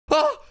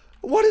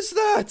What is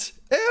that?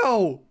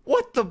 Ew!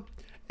 What the? Ew!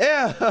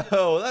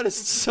 That is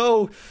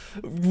so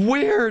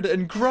weird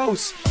and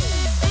gross.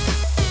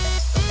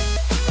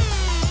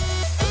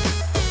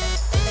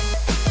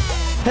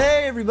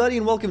 Hey everybody,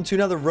 and welcome to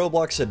another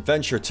Roblox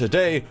adventure.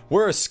 Today,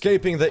 we're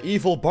escaping the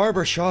evil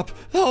barber shop.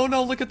 Oh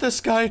no, look at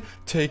this guy.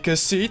 Take a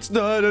seat.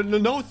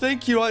 No,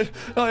 thank you.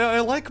 I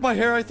like my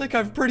hair. I think I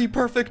have pretty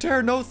perfect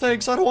hair. No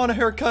thanks, I don't want a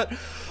haircut.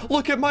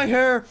 Look at my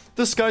hair.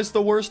 This guy's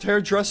the worst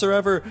hairdresser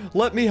ever.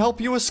 Let me help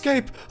you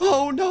escape.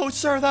 Oh no,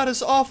 sir, that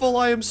is awful.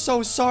 I am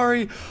so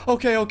sorry.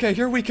 Okay,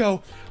 here we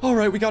go.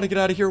 Alright, we gotta get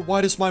out of here.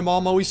 Why does my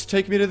mom always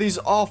take me to these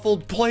awful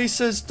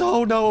places?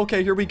 Oh no,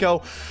 okay, here we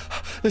go.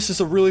 This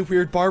is a really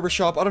weird barber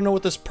shop. I don't know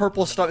what this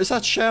purple stuff is.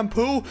 That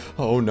shampoo?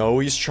 Oh no,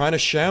 he's trying to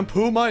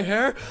shampoo my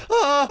hair.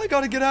 I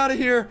gotta get out of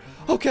here.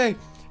 Okay,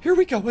 here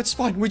we go. It's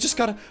fine. We just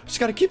gotta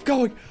keep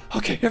going.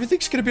 Okay,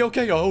 everything's gonna be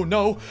okay. Oh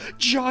no,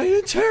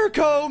 giant hair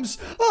combs.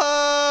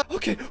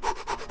 Okay.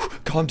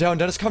 Calm down,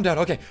 Dennis. Calm down.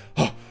 Okay.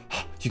 Oh,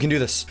 you can do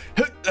this.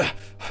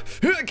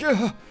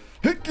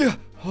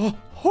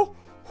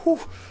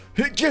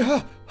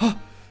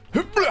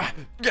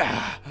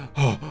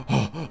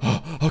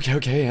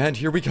 Okay, and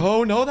here we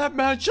go. No, that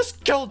man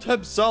just killed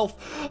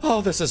himself.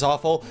 Oh, this is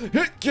awful.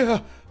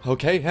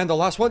 Okay, and the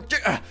last one.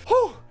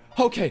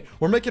 Okay,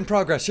 we're making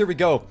progress. Here we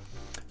go.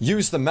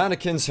 Use the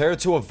mannequin's hair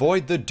to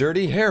avoid the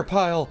dirty hair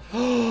pile.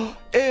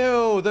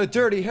 Ew, the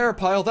dirty hair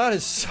pile. That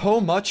is so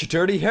much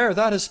dirty hair.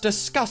 That is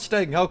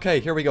disgusting.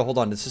 Okay, here we go. Hold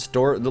on. Does this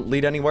door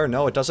lead anywhere?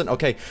 No, it doesn't.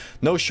 Okay,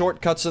 no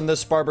shortcuts in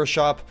this barber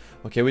shop.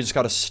 Okay, we just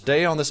gotta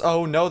stay on this.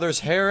 Oh no, there's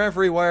hair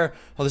everywhere.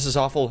 Oh, this is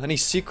awful. Any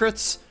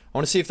secrets? I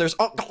want to see if there's...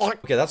 Oh,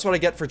 okay, that's what I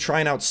get for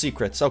trying out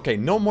secrets. Okay,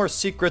 no more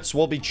secrets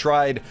will be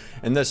tried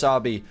in this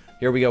obby.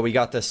 Here we go. We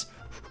got this.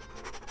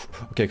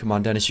 Okay, come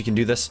on, Dennis. You can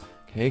do this.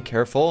 Okay,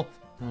 careful.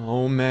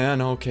 Oh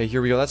man, okay,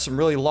 here we go. That's some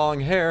really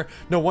long hair.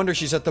 No wonder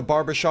she's at the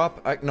barber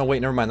shop. No,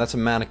 wait, never mind. That's a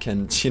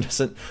mannequin. She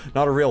doesn't...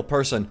 Not a real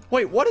person.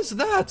 Wait, what is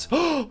that?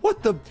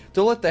 What the...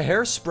 To let the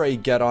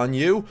hairspray get on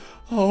you?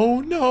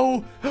 Oh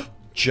no.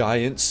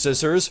 Giant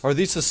scissors. Are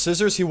these the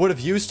scissors he would have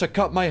used to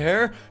cut my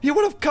hair? He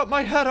would have cut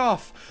my head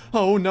off.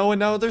 Oh no, and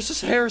now there's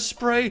this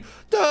hairspray.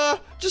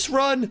 Just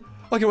run.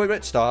 Okay,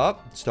 wait.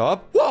 Stop.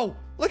 Whoa.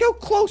 Look how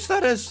close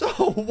that is.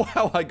 Oh,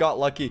 wow, I got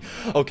lucky.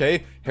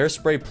 Okay,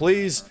 hairspray,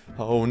 please.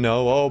 Oh,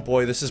 no. Oh,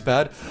 boy, this is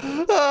bad.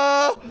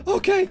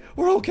 Okay,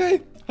 we're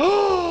okay.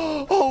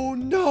 Oh,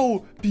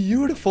 no.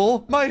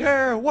 Beautiful. My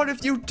hair. What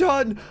have you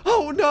done?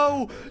 Oh,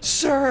 no.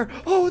 Sir.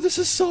 Oh, this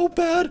is so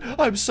bad.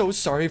 I'm so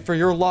sorry for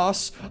your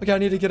loss. Okay, I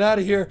need to get out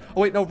of here.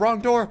 Oh, wait, no,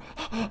 wrong door.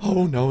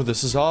 Oh, no,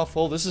 this is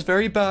awful. This is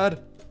very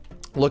bad.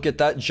 Look at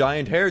that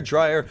giant hair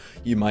dryer.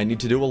 You might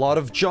need to do a lot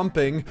of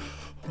jumping.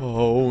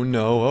 Oh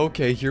no,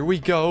 okay, here we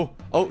go.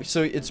 Oh,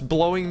 so it's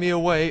blowing me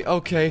away.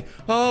 Okay.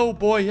 Oh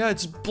boy, yeah,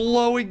 it's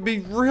blowing me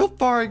real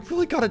far. I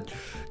really gotta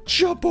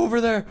jump over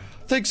there.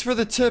 Thanks for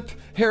the tip,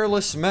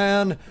 hairless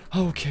man.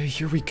 Okay,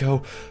 here we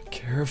go.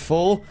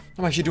 Careful.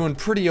 I'm actually doing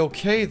pretty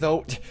okay,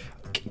 though.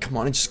 Come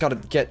on, I just gotta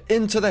get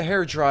into the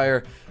hair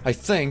dryer, I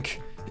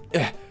think.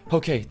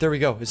 Okay, there we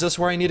go. Is this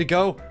where I need to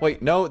go?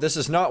 Wait, no, this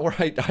is not where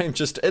I'm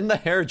just in the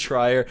hair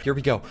dryer. Here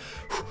we go.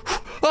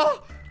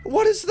 Ah!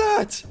 What is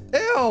that?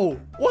 Ew!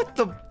 What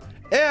the?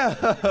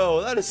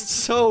 Ew! That is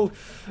so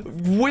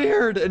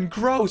weird and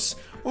gross.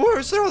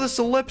 Where's there all this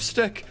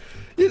lipstick?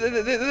 They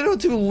don't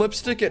do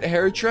lipstick at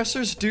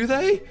hairdressers, do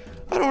they?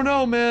 I don't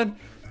know, man.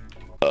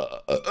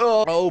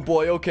 Oh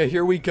boy, okay,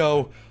 here we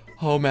go.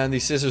 Oh man,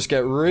 these scissors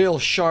get real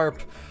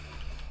sharp.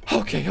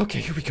 Okay,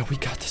 here we go. We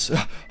got this.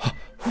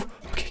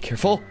 Okay,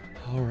 careful.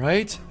 All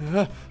right.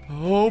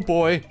 Oh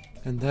boy.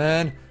 And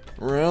then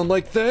around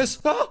like this.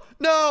 Oh,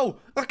 no!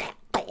 Okay.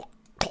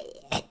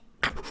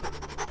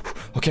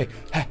 Okay,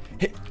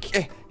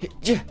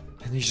 yeah,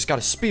 and you just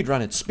gotta speed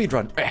run.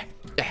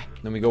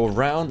 Then we go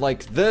around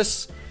like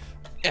this.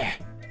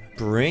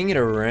 Bring it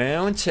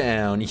around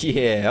town.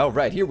 Yeah, all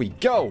right, here we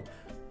go.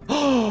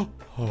 Oh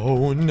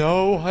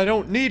no, I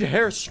don't need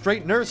hair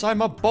straighteners.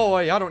 I'm a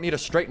boy. I don't need to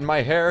straighten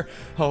my hair.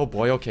 Oh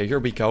boy, okay, here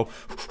we go.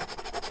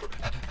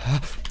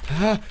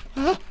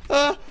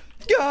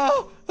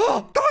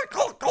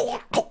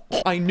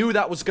 I knew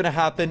that was gonna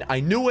happen.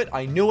 I knew it.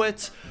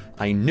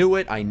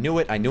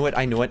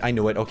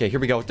 Okay, here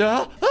we go.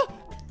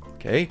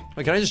 Okay.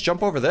 Wait, can I just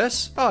jump over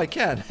this? Oh, I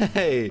can.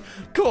 Hey,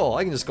 cool.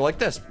 I can just go like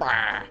this.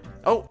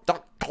 Oh.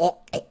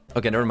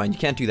 Okay, never mind. You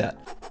can't do that.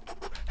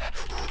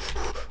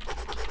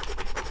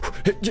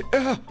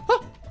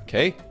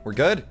 Okay, we're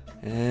good.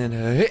 And,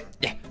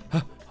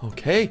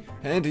 okay.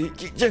 And,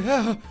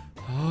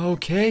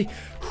 okay.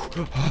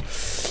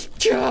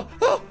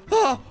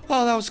 Oh,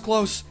 that was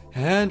close.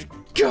 And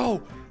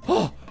go.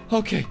 Oh,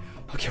 okay.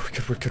 Okay,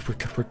 we're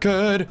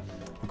good.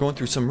 We're going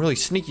through some really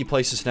sneaky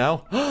places now.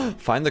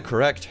 Find the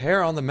correct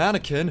hair on the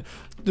mannequin.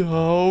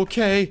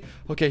 Okay,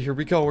 here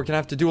we go. We're gonna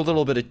have to do a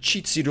little bit of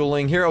cheatsy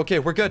doodling here. Okay,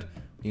 we're good.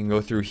 We can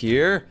go through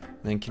here.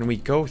 Then can we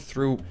go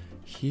through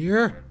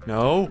here?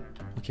 No.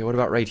 Okay, what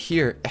about right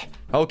here?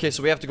 Okay,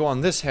 so we have to go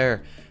on this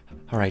hair.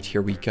 All right,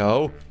 here we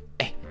go.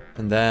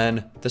 And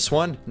then this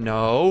one.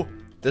 No.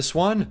 This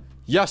one.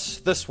 Yes,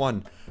 this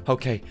one.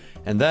 Okay.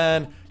 And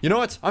then, you know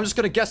what? I'm just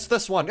gonna guess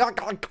this one.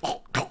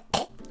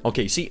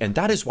 Okay, see, and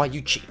that is why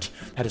you cheat.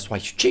 That is why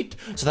you cheat,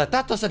 so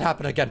that doesn't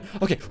happen again.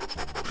 Okay,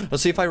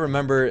 let's see if I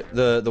remember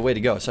the way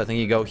to go. So I think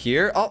you go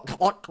here. Oh,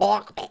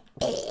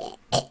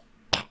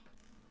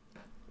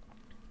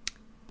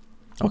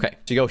 okay,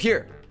 so you go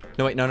here.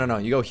 No, wait, no.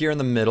 You go here in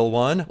the middle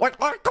one.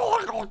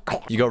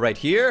 You go right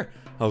here.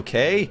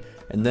 Okay,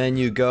 and then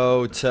you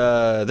go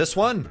to this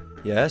one.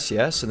 Yes,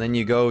 and then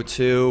you go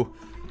to,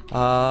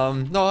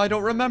 no, I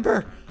don't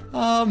remember.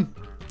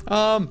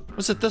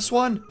 Was it this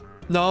one?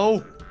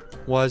 No.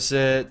 Was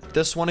it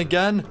this one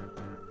again?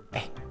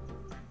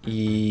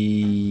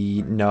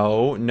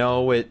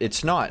 No,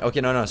 it's not. Okay,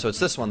 no, so it's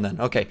this one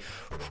then. Okay.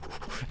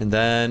 And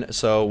then,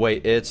 so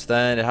wait, it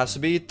has to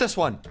be this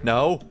one.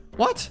 No.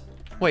 What?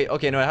 Wait,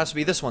 okay, no, it has to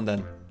be this one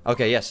then.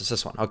 Okay, yes, it's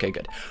this one. Okay,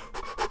 good.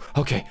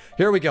 Okay,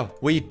 here we go.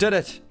 We did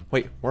it.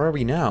 Wait, where are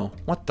we now?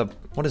 What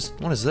is this?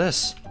 What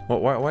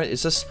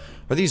is this?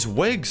 Are these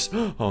wigs?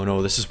 Oh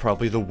no, this is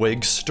probably the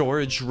wig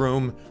storage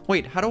room.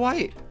 Wait, how do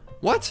I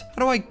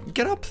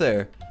get up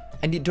there?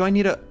 Do I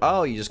need a...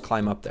 Oh, you just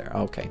climb up there.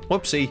 Okay.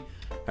 Whoopsie.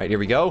 All right, here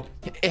we go.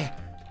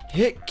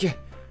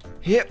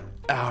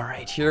 All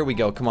right, here we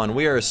go. Come on,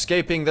 we are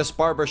escaping this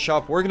barber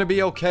shop. We're gonna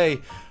be okay.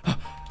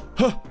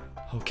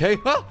 Okay.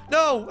 Oh,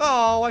 no.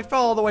 Oh, I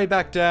fell all the way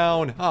back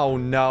down. Oh,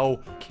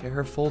 no.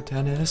 Careful,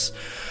 Dennis.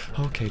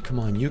 Okay, come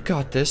on. You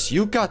got this.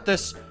 You got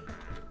this.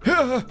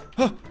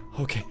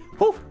 Okay.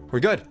 Whew,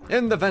 we're good.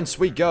 In the vents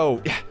we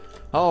go.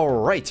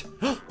 All right.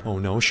 Oh,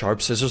 no.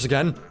 Sharp scissors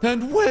again.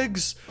 And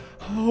wigs.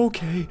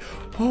 Okay,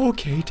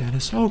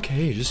 Dennis,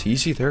 okay, just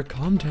easy there,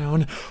 calm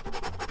down.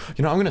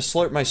 You know, I'm gonna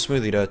slurp my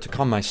smoothie to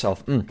calm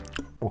myself.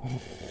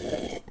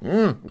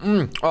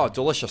 Oh,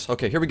 delicious.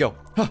 Okay, here we go.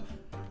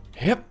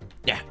 Hip.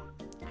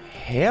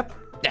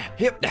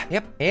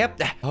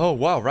 Oh,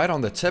 wow, right on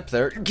the tip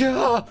there.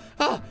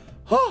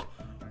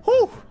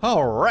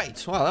 All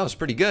right. Wow, that was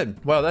pretty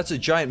good. Wow, that's a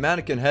giant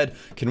mannequin head.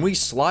 Can we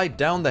slide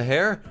down the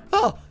hair?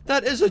 Oh,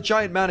 that is a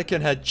giant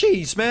mannequin head.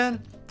 Jeez,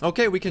 man.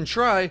 Okay, we can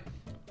try.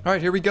 All right,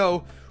 here we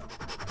go.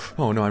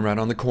 Oh no, I'm right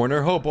on the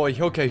corner. Oh boy.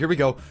 Okay, here we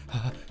go.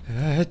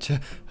 Okay.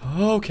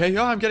 Oh,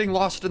 I'm getting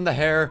lost in the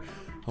hair.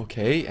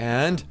 Okay,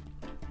 and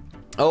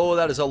oh,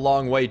 that is a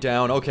long way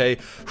down. Okay.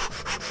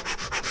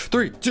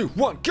 3, 2,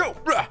 1, go.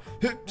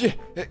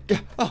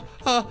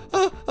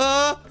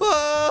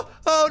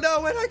 Oh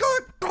no, where'd I go?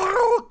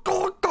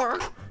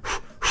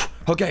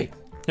 Okay,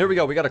 here we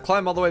go. We gotta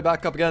climb all the way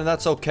back up again, and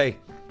that's okay.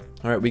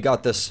 All right, we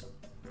got this.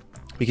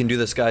 We can do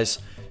this, guys.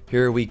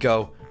 Here we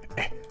go.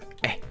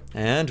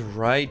 And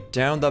right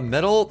down the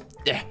middle.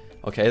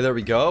 Okay, there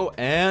we go.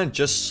 And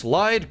just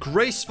slide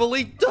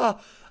gracefully. No.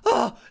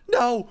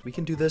 We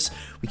can do this.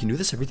 We can do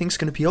this. Everything's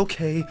gonna be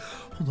okay.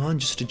 Hold on,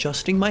 just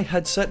adjusting my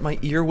headset. My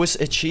ear was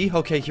itchy.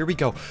 Okay, here we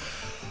go.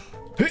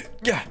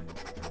 Yeah.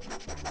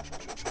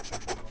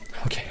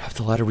 Okay, up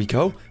the ladder we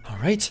go. All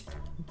right,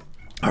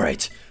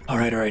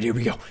 here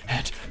we go.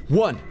 And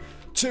 1,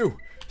 2,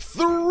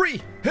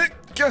 3.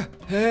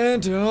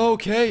 And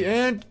okay,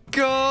 and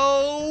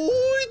go.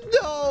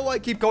 No, I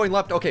keep going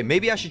left. Okay,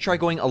 maybe I should try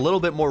going a little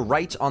bit more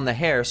right on the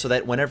hair so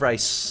that whenever I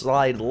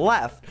slide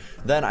left,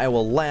 then I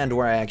will land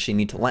where I actually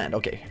need to land.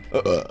 Okay.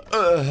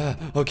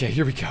 Okay,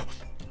 here we go.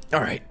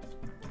 All right.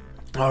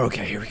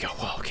 Okay, here we go.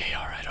 Okay,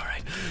 all right.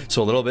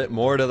 So a little bit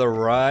more to the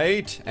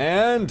right,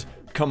 and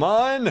come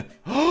on.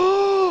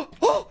 Oh,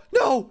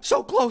 no,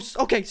 so close.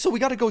 Okay, so we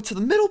got to go to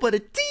the middle, but a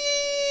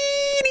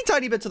teeny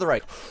tiny bit to the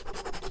right.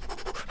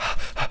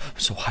 I'm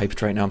so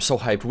hyped right now. I'm so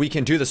hyped. We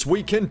can do this.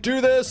 We can do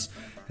this.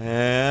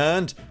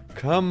 And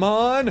come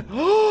on.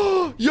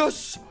 Oh,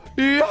 yes.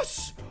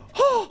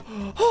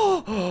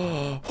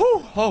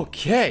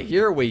 Okay,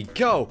 here we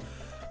go.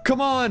 Come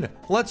on,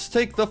 let's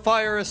take the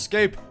fire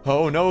escape.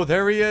 Oh no,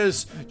 there he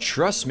is.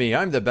 Trust me,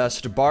 I'm the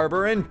best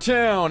barber in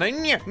town.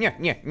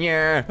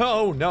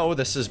 Oh no,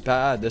 this is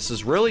bad. This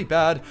is really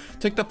bad.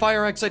 Take the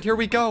fire exit. Here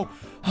we go.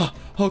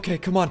 Okay,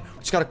 come on. We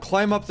just gotta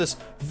climb up this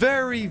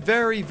very,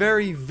 very,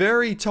 very,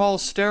 very tall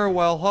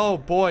stairwell. Oh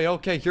boy,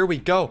 okay, here we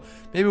go.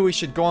 Maybe we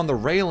should go on the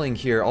railing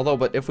here.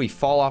 But if we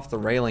fall off the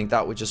railing,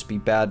 that would just be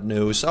bad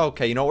news.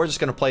 Okay, you know, we're just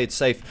gonna play it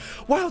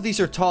safe. Wow,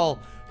 these are tall.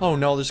 Oh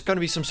no, there's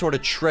gonna be some sort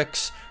of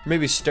tricks.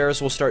 Maybe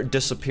stairs will start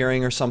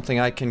disappearing or something.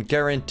 I can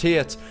guarantee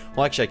it.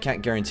 Well, actually, I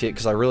can't guarantee it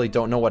because I really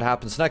don't know what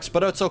happens next.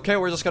 But it's okay.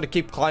 We're just gonna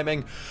keep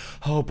climbing.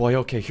 Oh boy.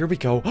 Okay, here we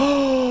go.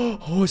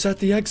 Oh, is that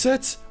the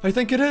exit? I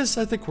think it is.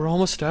 I think we're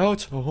almost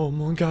out. Oh,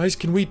 come on, guys.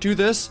 Can we do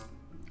this?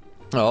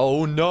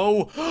 Oh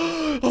no.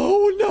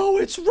 Oh no,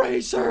 it's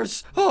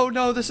razors. Oh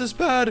no, this is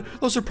bad.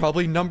 Those are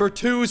probably number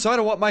 2s. I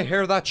don't want my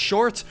hair that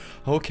short.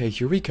 Okay,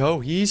 here we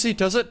go. Easy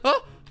does it.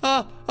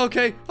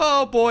 Okay.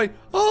 Oh boy.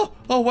 Oh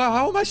wow,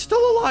 how am I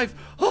still alive?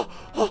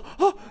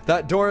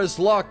 That door is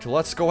locked.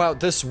 Let's go out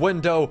this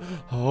window.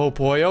 Oh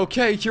boy,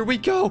 okay, here we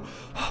go.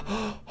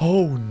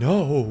 Oh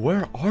no,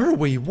 where are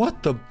we?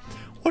 What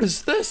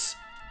is this?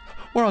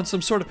 We're on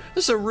some sort of,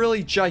 this is a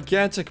really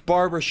gigantic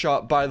barber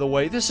shop, by the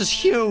way. This is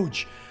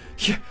huge.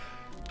 Yeah.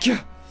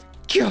 Yeah.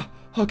 Yeah.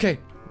 Okay.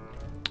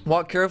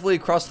 Walk carefully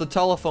across the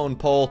telephone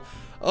pole.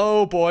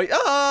 Oh boy.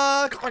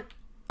 Ah!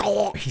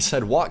 He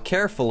said walk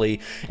carefully,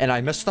 and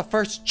I missed the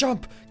first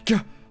jump.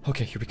 Yeah.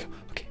 Okay, here we go.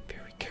 Okay,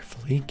 very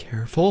carefully.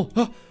 Careful.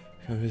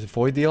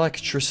 Avoid the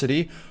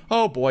electricity.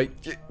 Oh boy.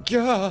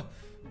 Yeah.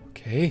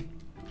 Okay.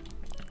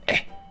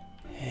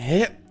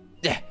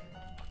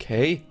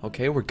 Okay.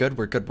 Okay, we're good.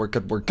 We're good. We're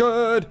good. We're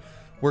good.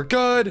 We're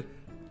good.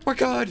 We're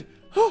good.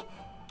 Oh,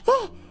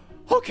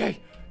 okay.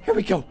 Here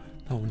we go.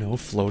 Oh no,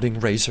 floating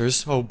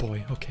razors. Oh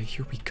boy. Okay,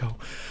 here we go.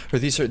 Or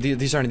these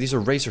are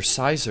razor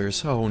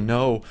sizers. Oh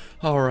no.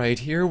 All right,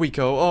 here we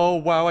go. Oh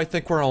wow, I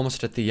think we're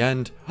almost at the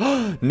end.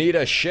 Need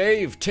a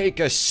shave? Take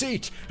a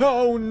seat.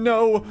 Oh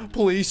no.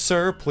 Please,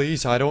 sir,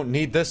 please. I don't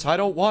need this. I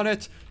don't want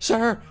it.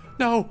 Sir,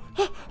 no.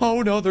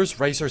 Oh no, there's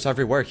razors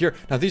everywhere here.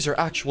 Now these are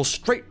actual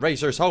straight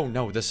razors. Oh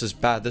no, this is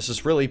bad. This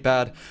is really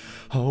bad.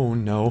 Oh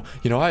no.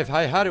 You know, I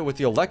had it with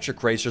the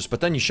electric razors, but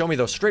then you show me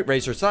those straight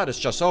razors. That is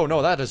just, oh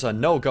no, that is a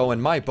no-go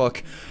in my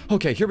book.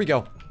 Okay, here we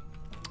go.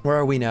 Where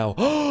are we now?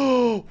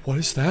 Oh, what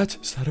is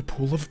that? Is that a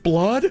pool of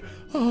blood?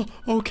 Oh,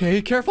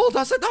 okay, careful,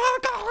 does it?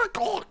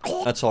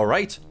 That's all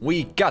right.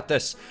 We got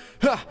this.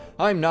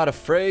 I'm not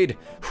afraid.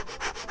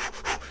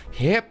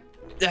 Yep.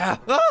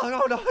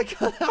 Oh no, I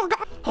can't. Oh,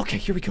 God. Okay,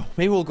 here we go.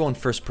 Maybe we'll go in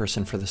first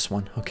person for this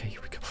one. Okay,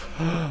 here we go.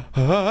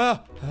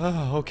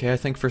 Okay, I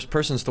think first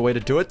person's the way to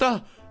do it.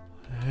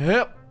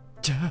 Yep.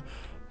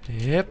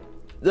 Yep.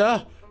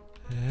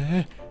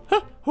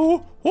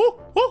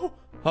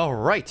 All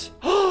right.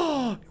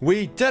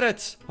 We did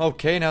it.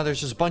 Okay, now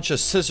there's just a bunch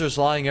of scissors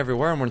lying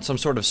everywhere, and we're in some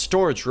sort of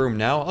storage room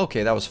now.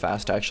 Okay, that was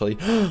fast, actually.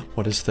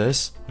 What is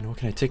this? Oh,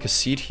 can I take a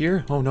seat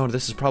here? Oh no,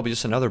 this is probably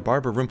just another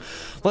barber room.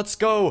 Let's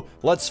go.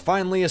 Let's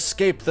finally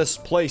escape this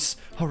place.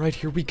 All right,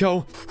 here we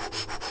go.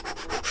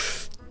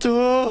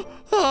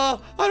 I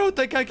don't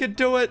think I can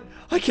do it.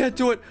 I can't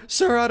do it.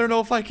 Sir, I don't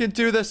know if I can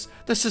do this.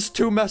 This is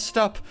too messed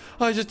up.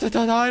 I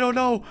don't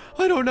know.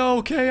 I don't know,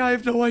 okay? I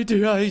have no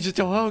idea. I just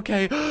don't,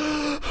 okay.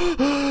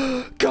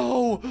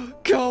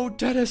 Go,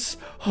 Dennis.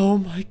 Oh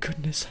my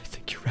goodness, I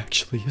think you're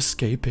actually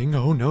escaping.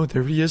 Oh no,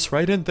 there he is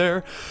right in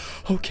there.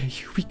 Okay,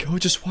 here we go.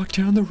 Just walk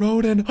down the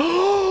road and,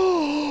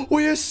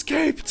 we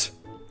escaped.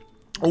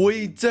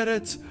 We did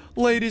it.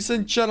 Ladies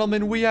and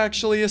gentlemen, we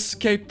actually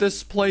escaped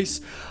this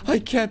place. I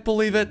can't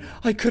believe it.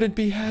 I couldn't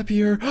be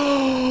happier.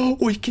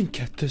 We can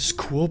get this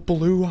cool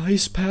blue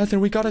ice path,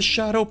 and we got a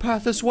shadow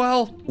path as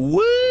well.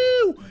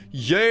 Woo!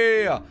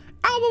 Yeah!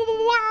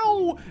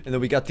 Ow! And then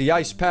we got the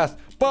ice path.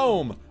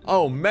 Boom!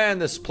 Oh man,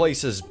 this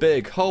place is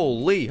big.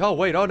 Holy! Oh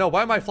wait, oh no,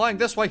 why am I flying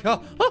this way?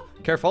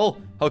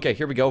 Careful. Okay,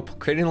 here we go.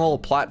 Creating a little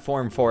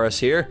platform for us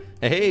here.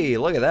 Hey,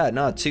 look at that.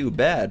 Not too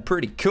bad.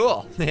 Pretty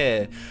cool.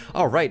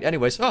 All right,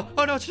 anyways. Oh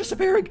no, it's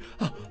disappearing.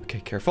 Okay,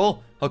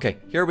 careful. Okay,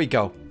 here we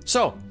go.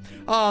 So,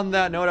 on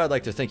that note, I'd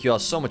like to thank you all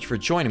so much for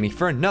joining me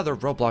for another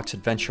Roblox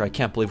adventure. I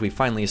can't believe we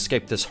finally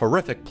escaped this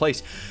horrific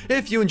place.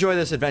 If you enjoy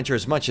this adventure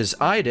as much as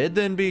I did,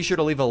 then be sure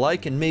to leave a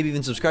like and maybe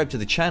even subscribe to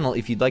the channel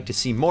if you'd like to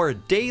see more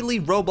daily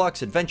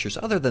Roblox adventures.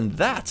 Other than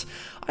that,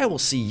 I will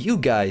see you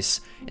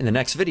guys in the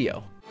next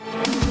video.